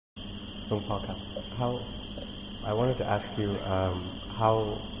Luang Por, I wanted to ask you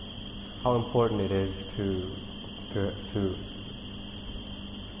how important it is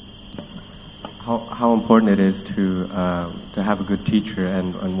how important it is to have a good teacher,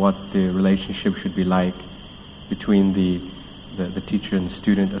 and what the relationship should be like between the teacher and the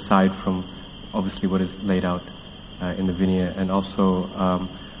student, aside from obviously what is laid out in the Vinaya, and also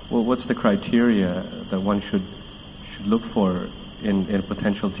what's the criteria that one should look for in a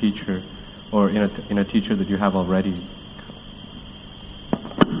potential teacher, or in a teacher that you have already?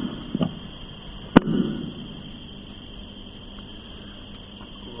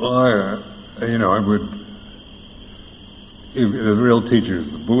 Well, I would. The real teacher is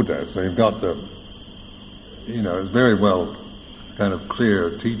the Buddha, so you've got the. It's very well, kind of clear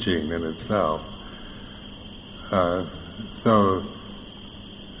teaching in itself. So,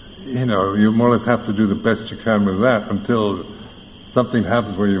 you more or less have to do the best you can with that until something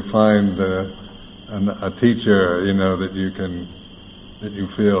happens where you find a teacher, that you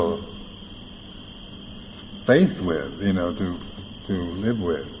feel faith with, to live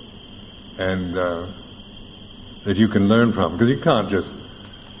with, and that you can learn from, because you can't just,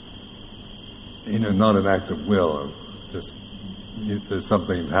 not an act of will, just there's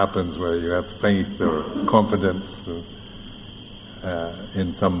something happens where you have faith or confidence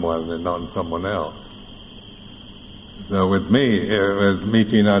in someone and not in someone else. So with me, as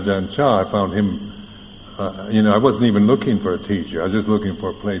meeting Ajahn Chah, I found him, I wasn't even looking for a teacher, I was just looking for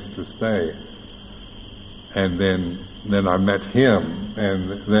a place to stay. And then I met him, and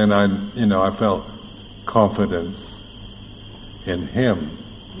then I felt confidence in him.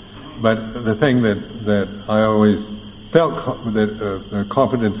 But the thing that I always felt that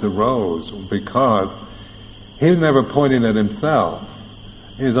confidence arose because he was never pointing at himself.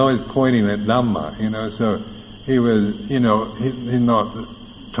 He was always pointing at Dhamma, so he was, he's not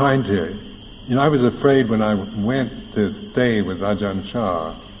trying to, I was afraid when I went to stay with Ajahn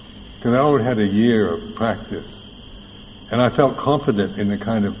Chah, because I already had a year of practice, and I felt confident in the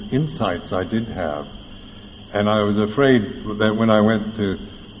kind of insights I did have, and I was afraid that when I went to,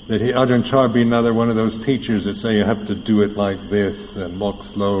 Ajahn Chah would be another one of those teachers that say you have to do it like this, and walk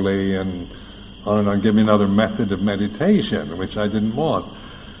slowly, and on and on, give me another method of meditation, which I didn't want.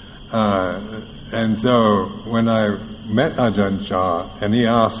 And so when I met Ajahn Chah, and he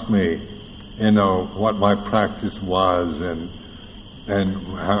asked me, what my practice was, and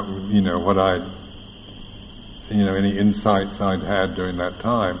how, what any insights I'd had during that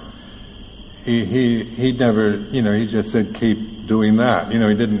time, he never, he just said, keep doing that. He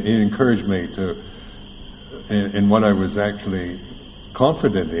encouraged me in what I was actually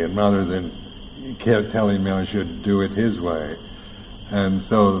confident in, rather than he kept telling me I should do it his way. And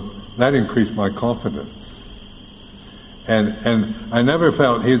so that increased my confidence. And I never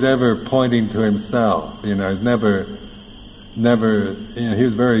felt he's ever pointing to himself. He's never, he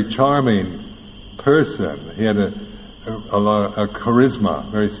was a very charming person. He had a charisma,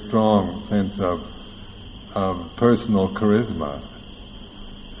 very strong sense of personal charisma,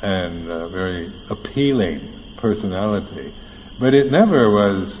 and a very appealing personality. But it never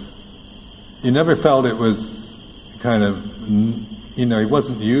was, you never felt it was kind of, he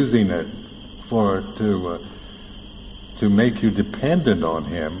wasn't using it to make you dependent on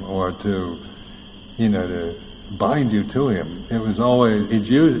him, or to bind you to him. It was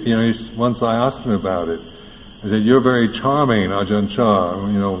always, once I asked him about it, I said, "You're very charming, Ajahn Chah.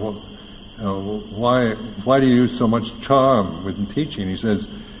 Why do you use so much charm when teaching?" He says,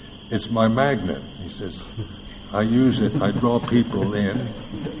 "It's my magnet." He says, "I use it. I draw people in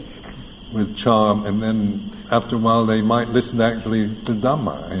with charm, and then after a while they might listen actually to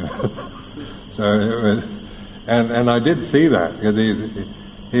Dhamma." So it was, and I did see that, because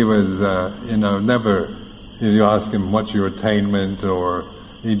he was never. You ask him, "What's your attainment?" or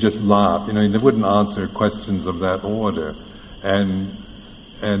he just laughed. He wouldn't answer questions of that order, and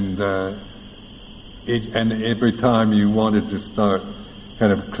every time you wanted to start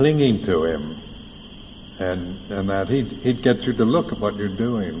kind of clinging to him, and that he'd get you to look at what you're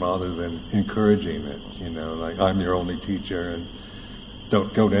doing rather than encouraging it. Like, "I'm your only teacher, and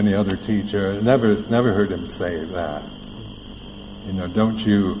don't go to any other teacher." Never heard him say that. "Don't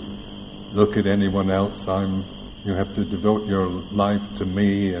you look at anyone else. You have to devote your life to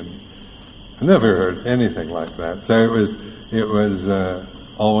me." And I never heard anything like that. So it was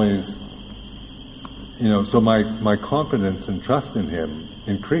always, so my confidence and trust in him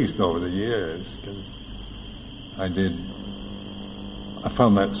increased over the years, because I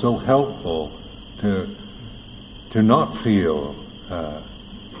found that so helpful to not feel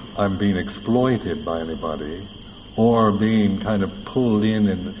I'm being exploited by anybody, or being kind of pulled in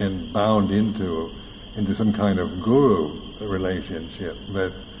and bound into some kind of guru relationship,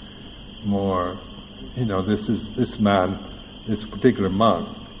 but more, this man, this particular monk,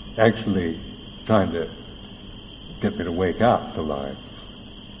 actually trying to get me to wake up to life.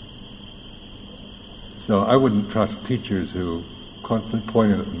 So I wouldn't trust teachers who constantly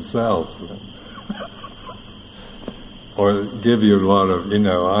point at themselves or give you a lot of,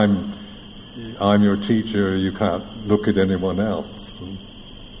 I'm your teacher, you can't look at anyone else.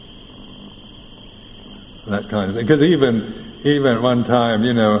 That kind of thing. Because even at one time,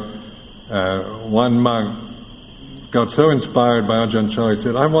 one monk got so inspired by Ajahn Chah, he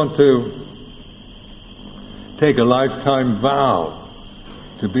said, I want to take a lifetime vow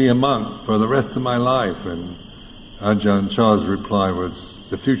to be a monk for the rest of my life. And Ajahn Chah's reply was,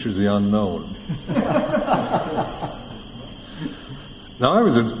 the future's the unknown. Now I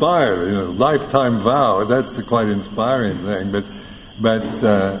was inspired, lifetime vow, that's a quite inspiring thing, but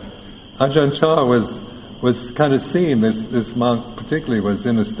Ajahn Chah was kind of seeing this monk particularly was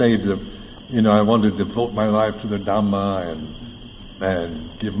in a stage of, I want to devote my life to the Dhamma and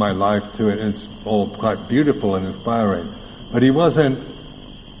give my life to it. It's all quite beautiful and inspiring. But he wasn't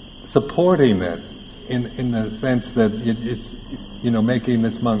supporting it in the sense that it's, making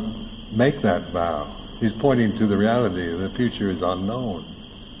this monk make that vow. He's pointing to the reality. The future is unknown.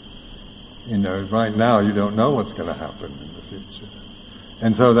 Right now you don't know what's going to happen in the future.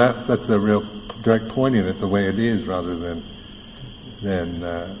 And so that's a real direct pointing at the way it is, rather than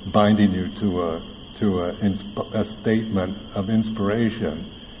binding you to a statement of inspiration.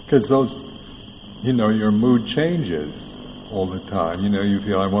 Because those, your mood changes all the time. You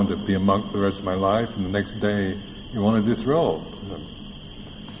feel, I want to be a monk for the rest of my life, and the next day you want to disrobe.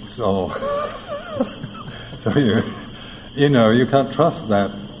 So you can't trust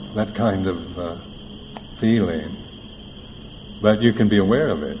that kind of feeling, but you can be aware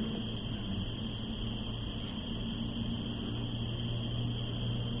of it.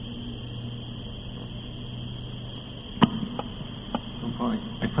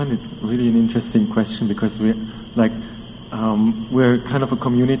 I find it really an interesting question, because we're kind of a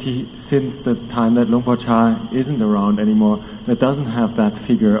community since the time that Luang Por Chah isn't around anymore, that doesn't have that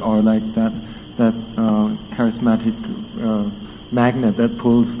figure or that charismatic magnet that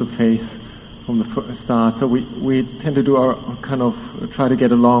pulls the faith from the start. So we tend to do our kind of try to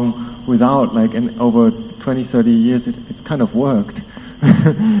get along without, and over 20, 30 years it kind of worked.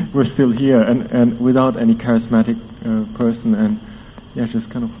 We're still here and without any charismatic person, and just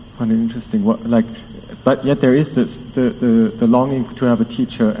kind of find it interesting. But yet there is the longing to have a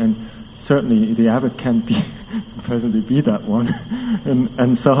teacher, and certainly the abbot can't presently be that one.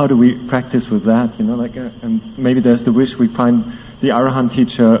 And so how do we practice with that? And maybe there's the wish we find the Arahant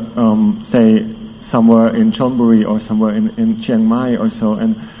teacher, say somewhere in Chonburi or somewhere in Chiang Mai or so,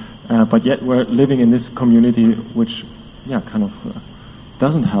 but yet we're living in this community which, kind of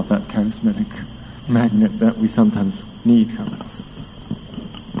doesn't have that charismatic magnet that we sometimes need.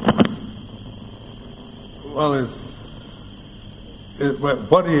 Well,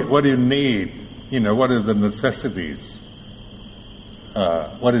 what do you need? What are the necessities?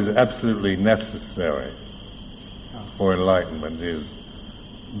 What is absolutely necessary for enlightenment is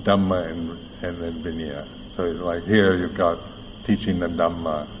Dhamma and then Vinaya. So like here you've got teaching the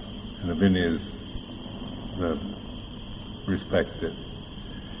Dhamma, and the Vinaya is respected.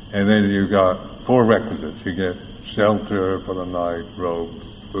 And then you've got 4 requisites. You get shelter for the night, robes,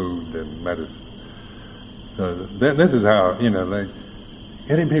 food, and medicine. So this is how,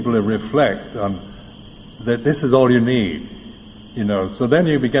 getting people to reflect on that this is all you need, So then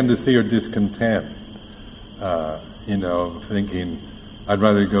you begin to see your discontent, thinking, I'd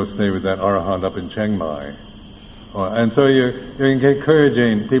rather go stay with that Arahant up in Chiang Mai. And so you're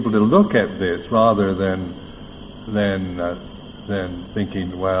encouraging people to look at this rather than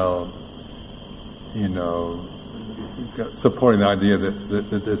thinking, well, supporting the idea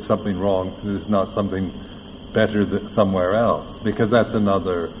that there's something wrong, there's not something better than somewhere else, because that's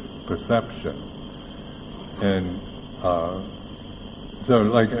another perception. And so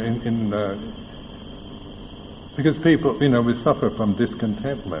like because people, we suffer from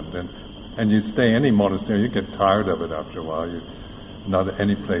discontentment, and you stay any monastery, you get tired of it after a while. Not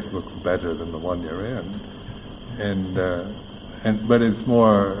any place looks better than the one you're in, but it's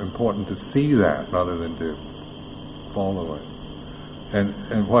more important to see that rather than to follow it.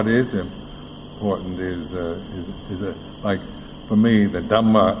 And what is important is like for me, the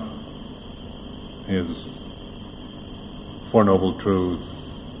Dhamma is 4 Noble Truths,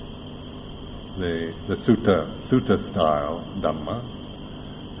 the sutta style Dhamma,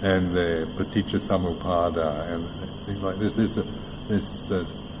 and the Paticca Samuppada, and things like this. This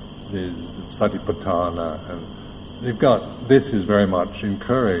Satipatthana, and they've got, this is very much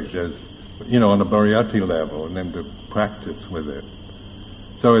encouraged as, on a Pariyatti level, and then to practice with it.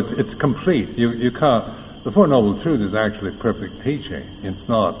 So it's complete. You can't. The Four Noble Truths is actually perfect teaching. It's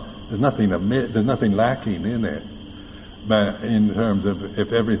not. There's nothing lacking in it. But in terms of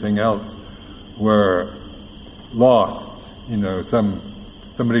if everything else were lost,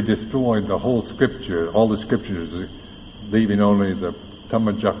 somebody destroyed the whole scripture, all the scriptures, leaving only the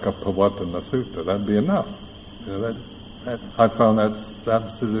Dhammacakka Pavattana Sutta, that'd be enough. I found that's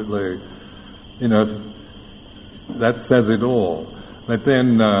absolutely, that says it all. But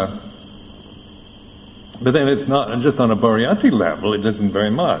then it's not, and just on a Pariyatti level, it isn't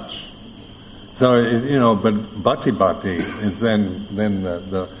very much. So, but Bhatti is then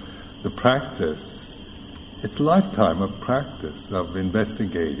the practice. It's a lifetime of practice, of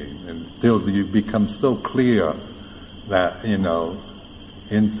investigating, until you become so clear that,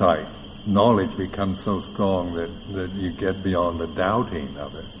 insight, knowledge becomes so strong that you get beyond the doubting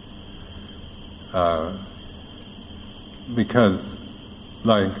of it. Because,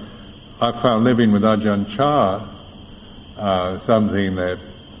 like, I found living with Ajahn Chah something that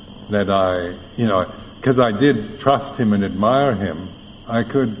I, because I did trust him and admire him, I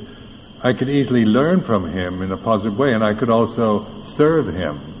could easily learn from him in a positive way, and I could also serve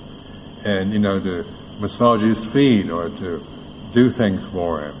him, and to massage his feet or to do things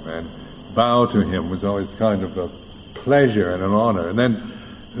for him, and bow to him was always kind of a pleasure and an honor. And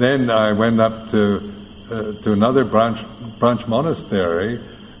then I went up to another branch monastery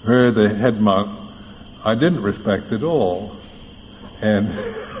where the head monk I didn't respect at all, and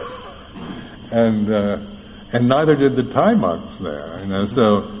neither did the Thai monks there.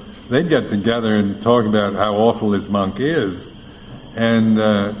 So they'd get together and talk about how awful this monk is, and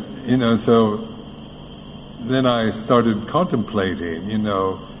so then I started contemplating,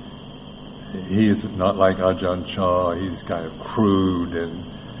 he is not like Ajahn Chah. He's kind of crude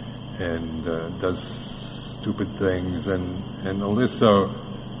and does stupid things and all this. So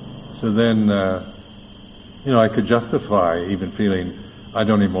then I could justify even feeling I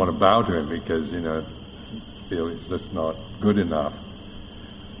don't even want to bow to him because I feel it's just not good enough.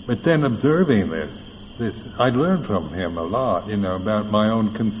 But then observing this I learned from him a lot, about my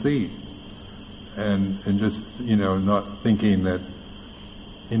own conceit, and just not thinking that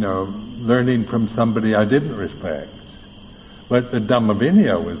learning from somebody I didn't respect. But the Dhamma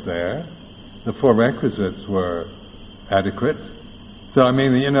Vinaya was there. The four requisites were adequate. So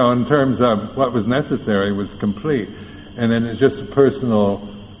in terms of what was necessary was complete. And then it's just a personal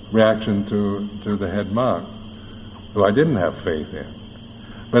reaction to the head monk, who I didn't have faith in.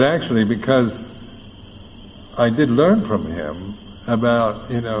 But actually, because I did learn from him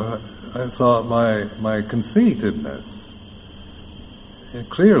about, I saw my conceitedness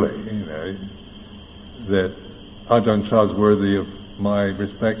clearly, that Ajahn Chah's worthy of my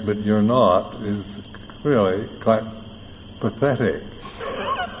respect, but you're not, is really quite pathetic.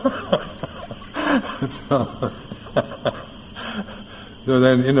 So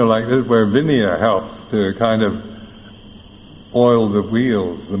then, like this is where Vinaya helps to kind of oil the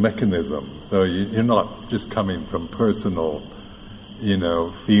wheels, the mechanism. So you're not just coming from personal,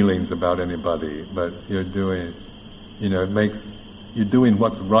 feelings about anybody, but you're doing, you're doing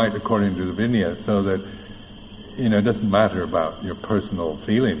what's right according to the Vinaya, so that, it doesn't matter about your personal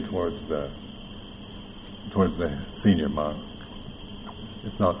feeling towards the senior monk.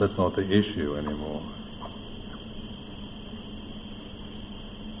 That's not the issue anymore.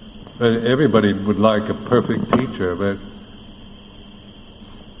 But everybody would like a perfect teacher, but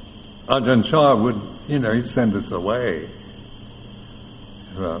Ajahn Chah would, he'd send us away,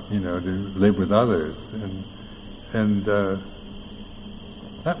 to live with others, and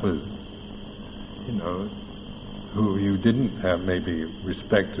that was, who you didn't have maybe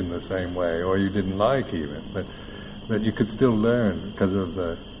respect in the same way, or you didn't like even, but you could still learn because of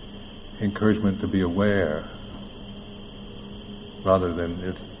the encouragement to be aware, rather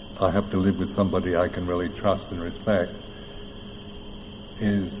than I have to live with somebody I can really trust and respect,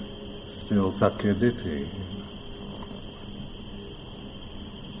 is still Sakya Ditti.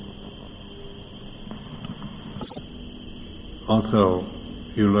 Also,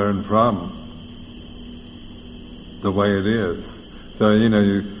 you learn from the way it is. So,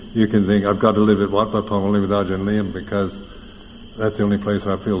 you can think, I've got to live at Wat Pah Pong, live with Ajahn Liam because that's the only place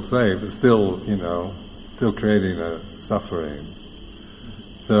I feel safe. But still, still creating a suffering.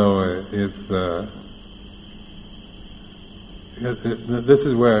 So it's this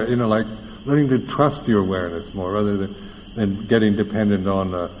is where, like learning to trust your awareness more rather than, than getting dependent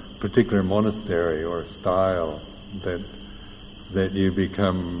on a particular monastery or style that you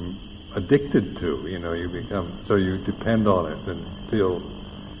become addicted to. You depend on it and feel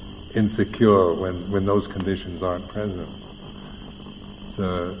insecure when those conditions aren't present.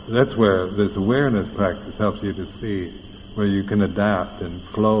 So that's where this awareness practice helps you to see where you can adapt and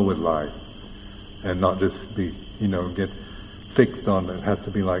flow with life and not just be, get fixed on it has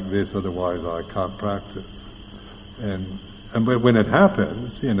to be like this, otherwise I can't practice. And when it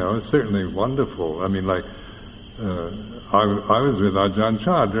happens, it's certainly wonderful. I mean, like, I was with Ajahn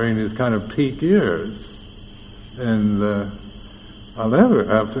Chah during his kind of peak years, and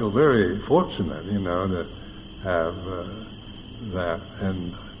I feel very fortunate, to have that.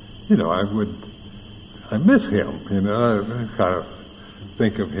 And, I miss him, I kind of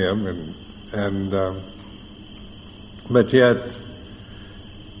think of him, but yet,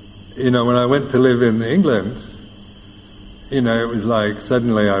 when I went to live in England, it was like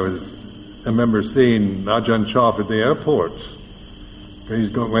suddenly I remember seeing Ajahn Chah at the airport. He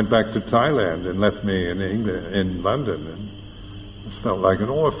went back to Thailand and left me in London, and I just felt like an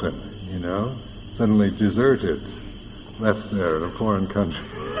orphan, suddenly deserted, left there in a foreign country.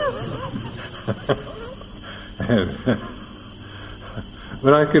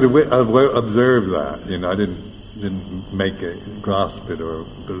 But I could observe that, I didn't make it, grasp it, or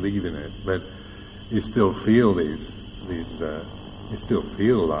believe in it, but you still feel these you still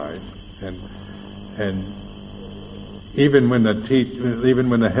feel life, and even when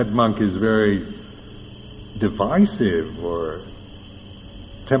the head monk is very divisive or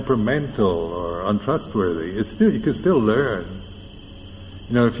temperamental or untrustworthy, you can still learn.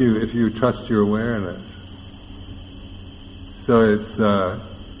 If you trust your awareness. So it's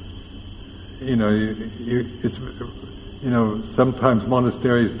sometimes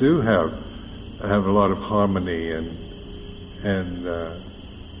monasteries do have a lot of harmony and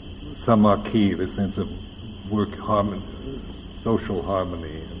samakhi, the sense of social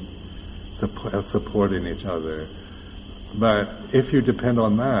harmony and supporting each other. But if you depend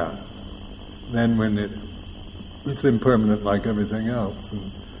on that, then when it's impermanent like everything else,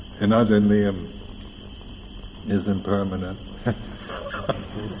 and Ajahn Liam is impermanent.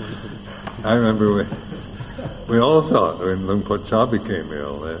 I remember we all thought when Luang Por Chah became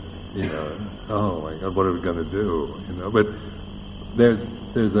ill that, oh my God, what are we going to do? But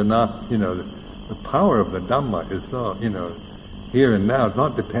there's enough, the power of the Dhamma is so, here and now. It's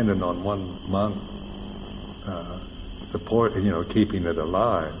not dependent on one monk support, keeping it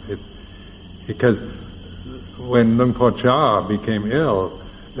alive. Because when Luang Por Chah became ill,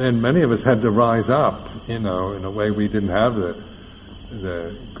 then many of us had to rise up, in a way we didn't have the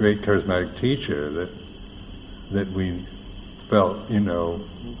great charismatic teacher that we felt,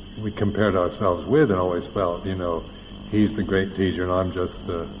 we compared ourselves with, and always felt, he's the great teacher and I'm just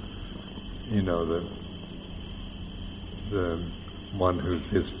the one who's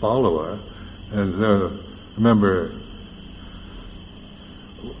his follower. And so, remember,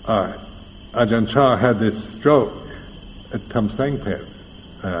 Ajahn Chah had this stroke at Tam Sengpet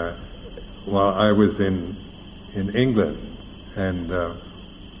while I was in England, and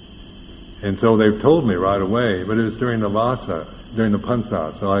so they told me right away, but it was during the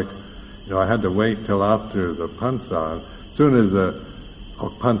Pansa, so I had to wait till after the Pansa. As soon as the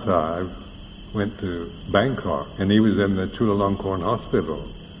Pansa, I went to Bangkok, and he was in the Chulalongkorn Hospital,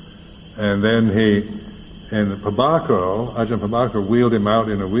 and then Ajahn Prabhakar wheeled him out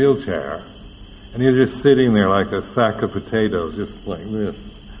in a wheelchair, and he was just sitting there like a sack of potatoes, just like this.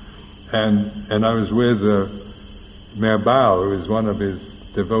 And I was with Mayor Bao, who was one of his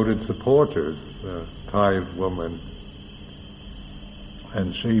devoted supporters, a Thai woman,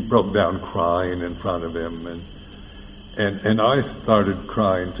 and she broke down crying in front of him, and I started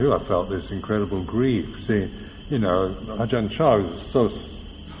crying too. I felt this incredible grief. See, Ajahn Chah was so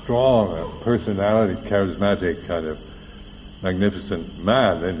strong, a personality, charismatic, kind of magnificent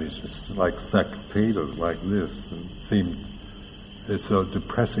man, and he's just like sack of potatoes like this, and it's so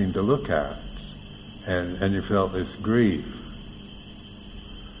depressing to look at, and you felt this grief.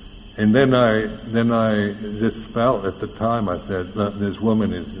 And then I just felt at the time, I said, look, this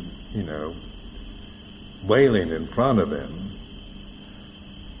woman is, wailing in front of him.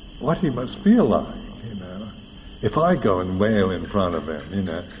 What he must feel like, if I go and wail in front of him,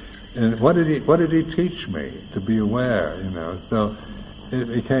 And what did he teach me? To be aware, So it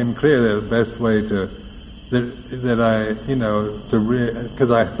became clear that the best way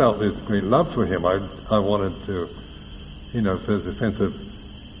because I felt this great love for him. I wanted to, there's a sense of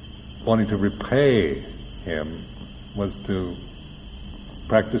wanting to repay him was to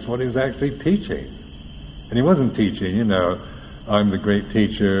practice what he was actually teaching. And he wasn't teaching, I'm the great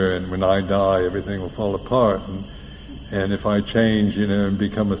teacher, and when I die, everything will fall apart. And if I change, and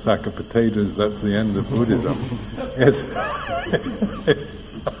become a sack of potatoes, that's the end of Buddhism.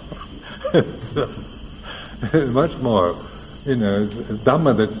 It's much more,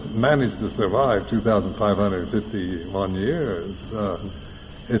 Dhamma that's managed to survive 2,551 years.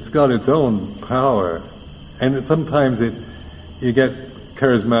 It's got its own power. And sometimes you get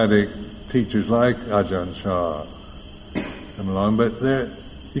charismatic teachers like Ajahn Chah come along, but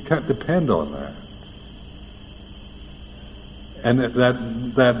you can't depend on that. And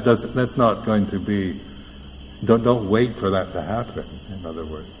that's not going to be. Don't wait for that to happen. In other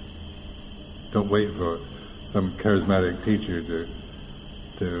words, don't wait for some charismatic teacher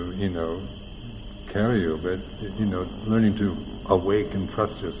to carry you, but learning to awake and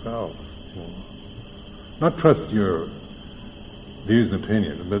trust yourself. Not trust your views and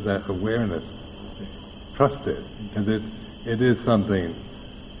opinions, but that awareness. Trust it, because it is something.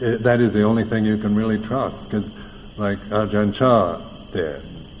 That is the only thing you can really trust. Because like Ajahn Chah dead,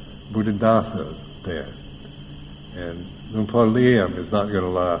 Buddhadasa's dead, and Luang Por Liam is not going to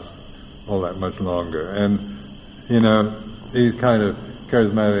last all that much longer. And these kind of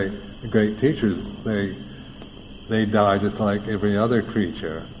charismatic great teachers, they die just like every other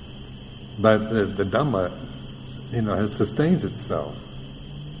creature. But the Dhamma, has sustains itself.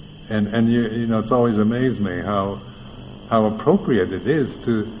 And it's always amazed me how appropriate it is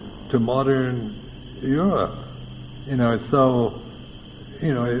to modern Europe. It's so,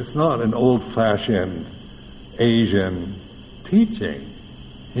 it's not an old-fashioned Asian teaching.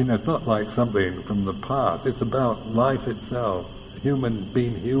 It's not like something from the past. It's about life itself,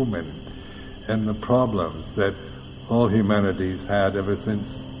 being human, and the problems that all humanity's had ever since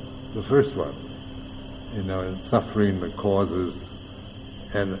the first one. And suffering, the causes,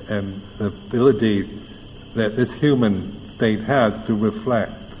 and the ability that this human state has to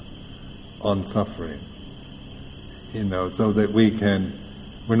reflect on suffering. So that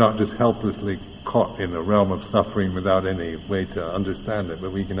we're not just helplessly caught in a realm of suffering without any way to understand it,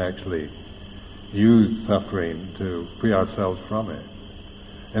 but we can actually use suffering to free ourselves from it.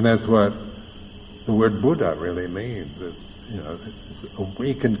 And that's what the word Buddha really means. It's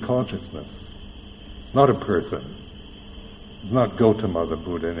awakened consciousness. It's not a person. It's not Gautama the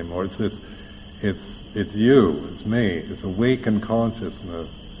Buddha anymore. It's you. It's me. It's awakened consciousness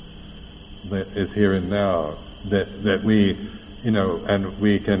that is here and now. That we, and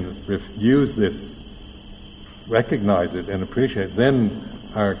we can use this, recognize it and appreciate it. Then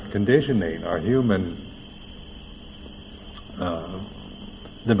our conditioning, our human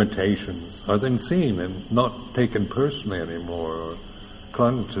limitations are then seen and not taken personally anymore, or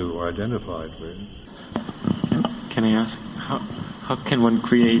clung to or identified with. Can I ask, how can one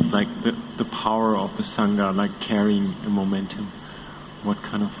create the power of the Sangha, carrying a momentum? What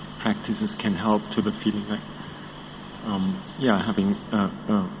kind of practices can help to the feeling having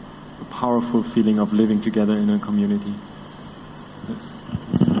a powerful feeling of living together in a community?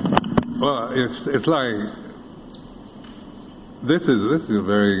 Well, it's like this is a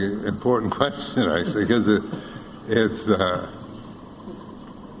very important question actually,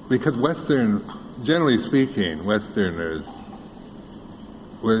 because generally speaking, Westerners,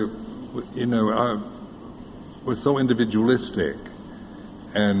 we're so individualistic.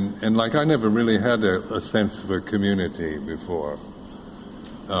 And I never really had a sense of a community before.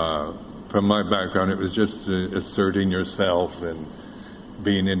 From my background, it was just asserting yourself and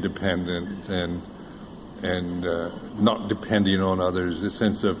being independent and not depending on others. The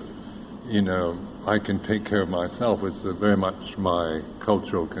sense of, I can take care of myself was very much my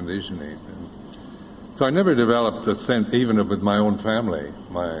cultural conditioning. And so I never developed a sense, even with my own family,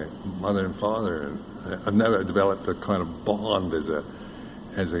 my mother and father. I've never developed a kind of bond with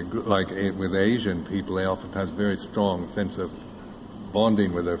Asian people. They often have a very strong sense of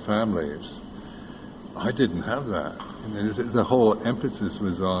bonding with their families. I didn't have that. The whole emphasis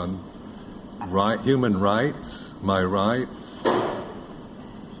was on human rights, my rights,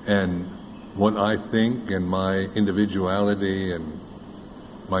 and what I think, and my individuality and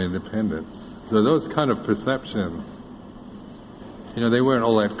my independence. So those kind of perceptions, they weren't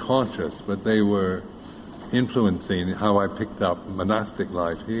all that conscious, but they were influencing how I picked up monastic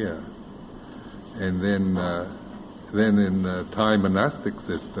life here. And then in the Thai monastic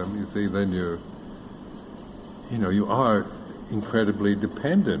system, you see, then you are incredibly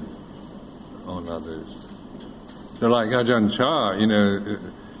dependent on others. So like Ajahn Chah,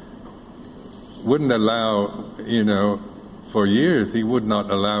 wouldn't allow, for years he would not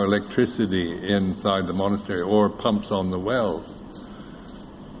allow electricity inside the monastery or pumps on the wells.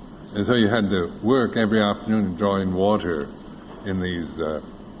 And so you had to work every afternoon drawing water in these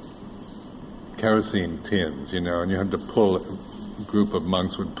kerosene tins, and you had to pull, a group of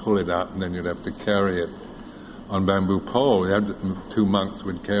monks would pull it out, and then you'd have to carry it on bamboo pole. Two monks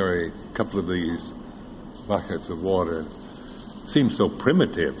would carry a couple of these buckets of water. It seemed so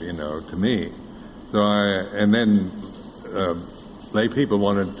primitive, to me. And then lay people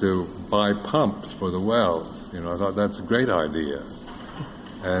wanted to buy pumps for the wells. I thought that's a great idea.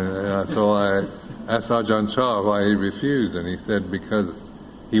 And so I asked Ajahn Chah why he refused, and he said because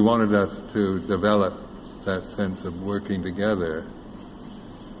he wanted us to develop that sense of working together.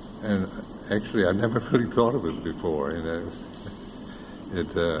 And actually, I never really thought of it before.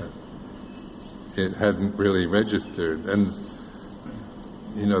 It hadn't really registered, and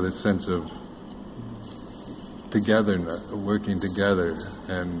this sense of togetherness, working together,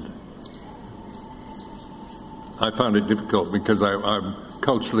 and I found it difficult because I'm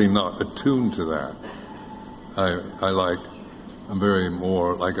culturally not attuned to that. I'm very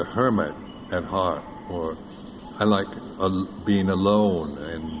more like a hermit at heart, or I like being alone,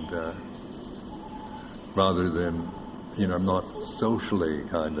 and rather than, I'm not socially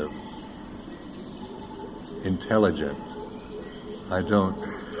kind of intelligent. I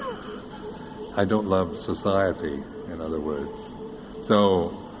don't love society, in other words.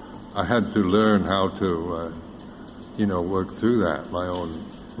 So I had to learn how to, work through that, my own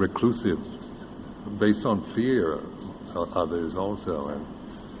reclusive, based on fear of others also.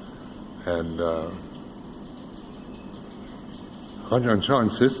 And Ajahn Chah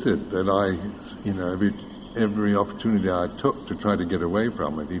insisted that every opportunity I took to try to get away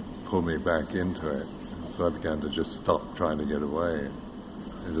from it, he pulled me back into it. So I began to just stop trying to get away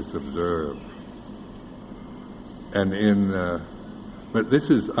and just observe. And but this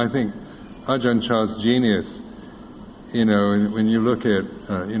is, I think, Ajahn Chah's genius. When you look at,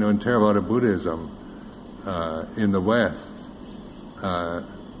 in Theravada Buddhism in the West,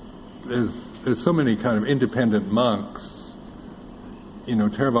 there's so many kind of independent monks,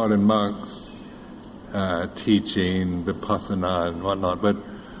 Theravada monks teaching Vipassana and whatnot, but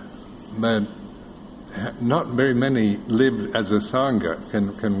not very many live as a Sangha,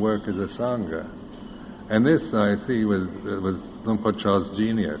 can work as a Sangha. And this, I see, was Luang Por Chah's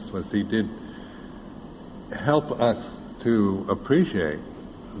genius, was he did help us to appreciate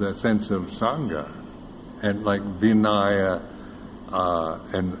the sense of Sangha, and like Vinaya,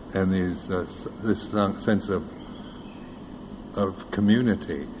 and this sense of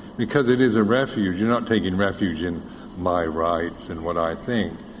community. Because it is a refuge, you're not taking refuge in my rights and what I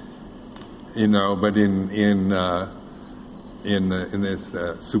think, but in this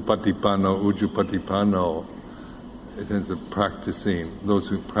supatipanno, ujupatipanno, sense of practicing, those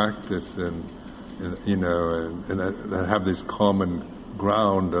who practice and that have this common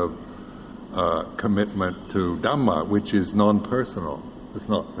ground of commitment to Dhamma, which is non-personal. It's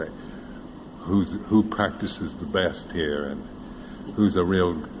not like who practices the best here and who's a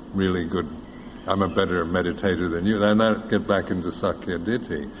really good, I'm a better meditator than you. And that gets back into Sakya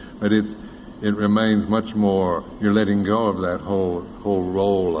Ditti. But it remains much more, you're letting go of that whole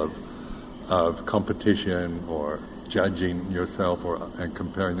role of competition or judging yourself and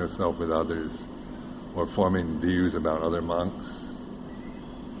comparing yourself with others or forming views about other monks.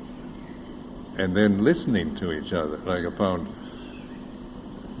 And then listening to each other. Like I found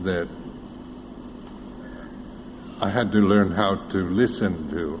that I had to learn how to listen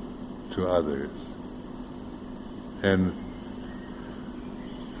to others. And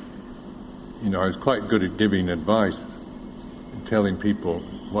I was quite good at giving advice and telling people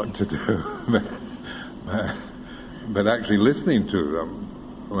what to do. But actually listening to them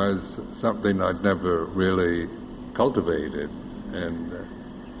was something I'd never really cultivated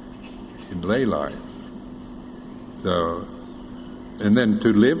in lay life. So, and then to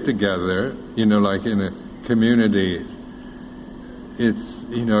live together, like in a community, it's,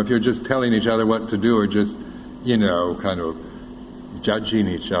 if you're just telling each other what to do or just, kind of judging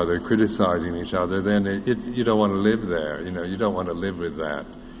each other, criticizing each other, then you don't want to live there. You don't want to live with that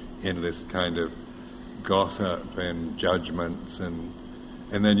endless kind of gossip and judgments, and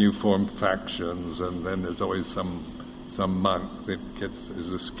then you form factions, and then there's always some monk that is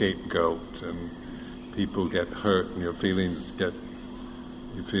a scapegoat, and people get hurt, and you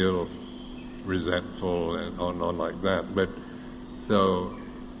feel resentful and on like that. But so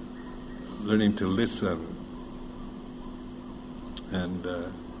learning to listen and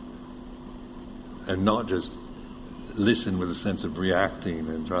not just listen with a sense of reacting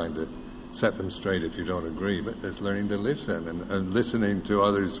and trying to set them straight if you don't agree, but just learning to listen and listening to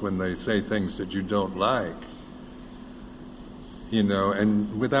others when they say things that you don't like.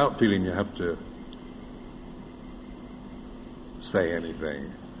 and without feeling you have to say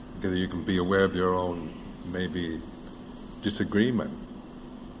anything, because you can be aware of your own maybe disagreement.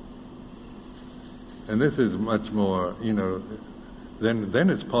 And this is much more, then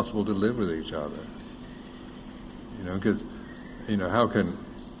it's possible to live with each other. Because, how can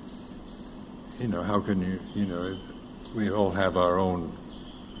you, we all have our own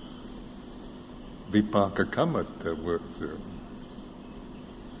vipaka kamma to work through.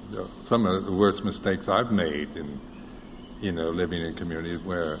 Some of the worst mistakes I've made in, living in communities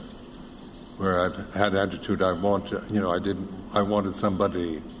where I've had attitude I wanted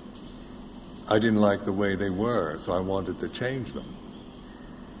somebody, I didn't like the way they were, so I wanted to change them.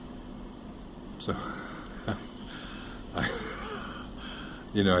 So,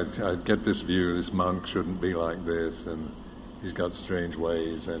 I'd get this view, this monk shouldn't be like this, and he's got strange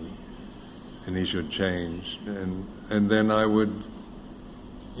ways, and he should change, and then I would,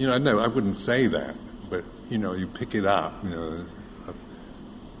 I wouldn't say that, but, you pick it up,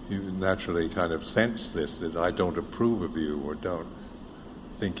 you naturally kind of sense this, that I don't approve of you, or don't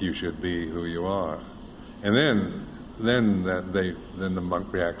think you should be who you are. And then the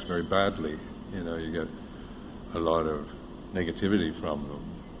monk reacts very badly, you get a lot of negativity from them.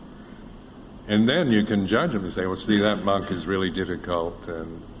 And then you can judge them and say, well, see, that monk is really difficult,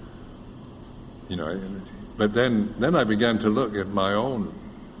 and, but then I began to look at my own,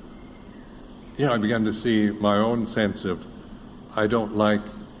 I began to see my own sense of, I don't like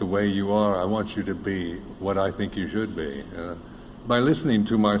the way you are, I want you to be what I think you should be. By listening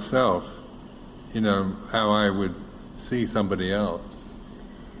to myself, how I would see somebody else,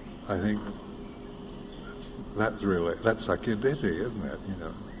 I think that's sakyaditi, isn't it?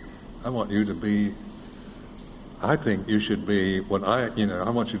 I want you to be, I think you should be what I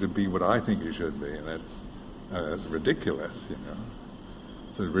want you to be what I think you should be, and that's ridiculous,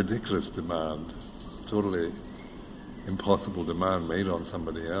 It's a ridiculous demand, totally impossible demand made on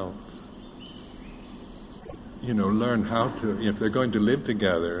somebody else. Learn how to, if they're going to live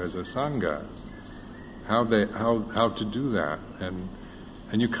together as a Sangha, how to do that, and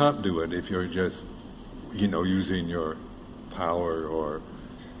you can't do it if you're just, using your power, or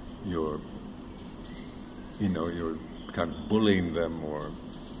you're kind of bullying them, or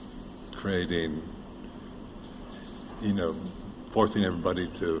creating, forcing everybody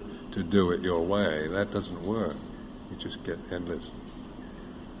to do it your way. That doesn't work. You just get endless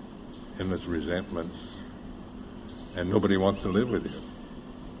resentments, and nobody wants to live with you.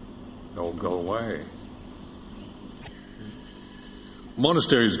 They'll go away.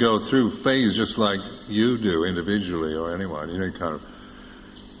 Monasteries go through phase just like you do individually, or anyone. Kind of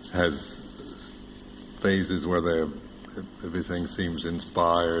has phases where everything seems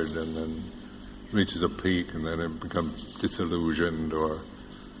inspired, and then reaches a peak, and then it becomes disillusioned, or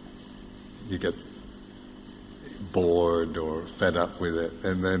you get bored or fed up with it,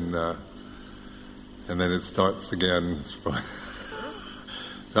 and then it starts again.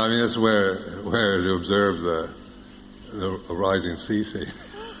 That's where to observe the arising ceasing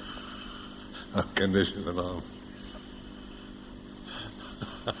of conditioned alone.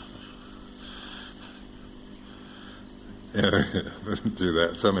 Do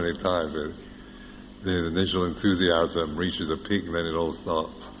that so many times. The initial enthusiasm reaches a peak, and then it all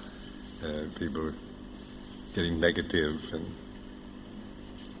stops. People getting negative,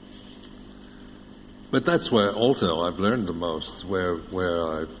 but that's where also I've learned the most, where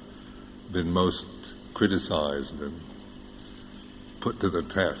I've been most criticized and put to the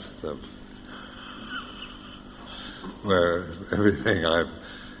test, of where everything I've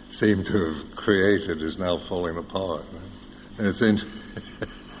seemed to have created is now falling apart. And it's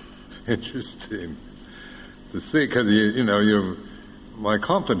interesting to see, because my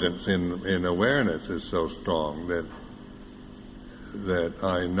confidence in awareness is so strong that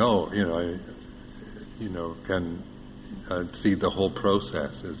I know, can see the whole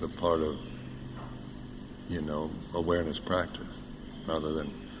process as a part of, awareness practice, rather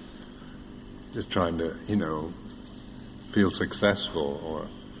than just trying to, feel successful, or,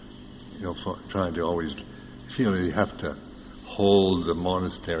 trying to always feel that you have to hold the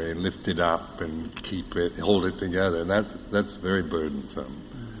monastery and lift it up and hold it together. That's very burdensome.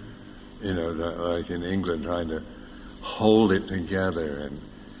 Like in England, trying to hold it together,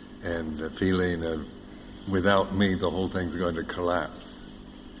 and the feeling of, without me, the whole thing's going to collapse.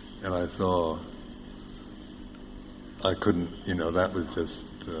 And I saw I couldn't, that was just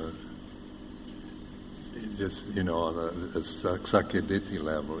on a sakyaditi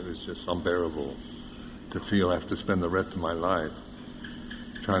level, it was just unbearable to feel I have to spend the rest of my life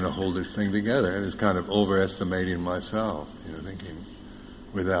trying to hold this thing together, and it's kind of overestimating myself, thinking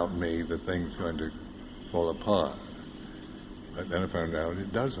without me the thing's going to fall apart. But then I found out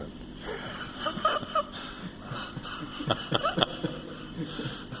it doesn't.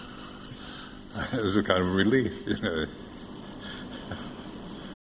 It was a kind of relief,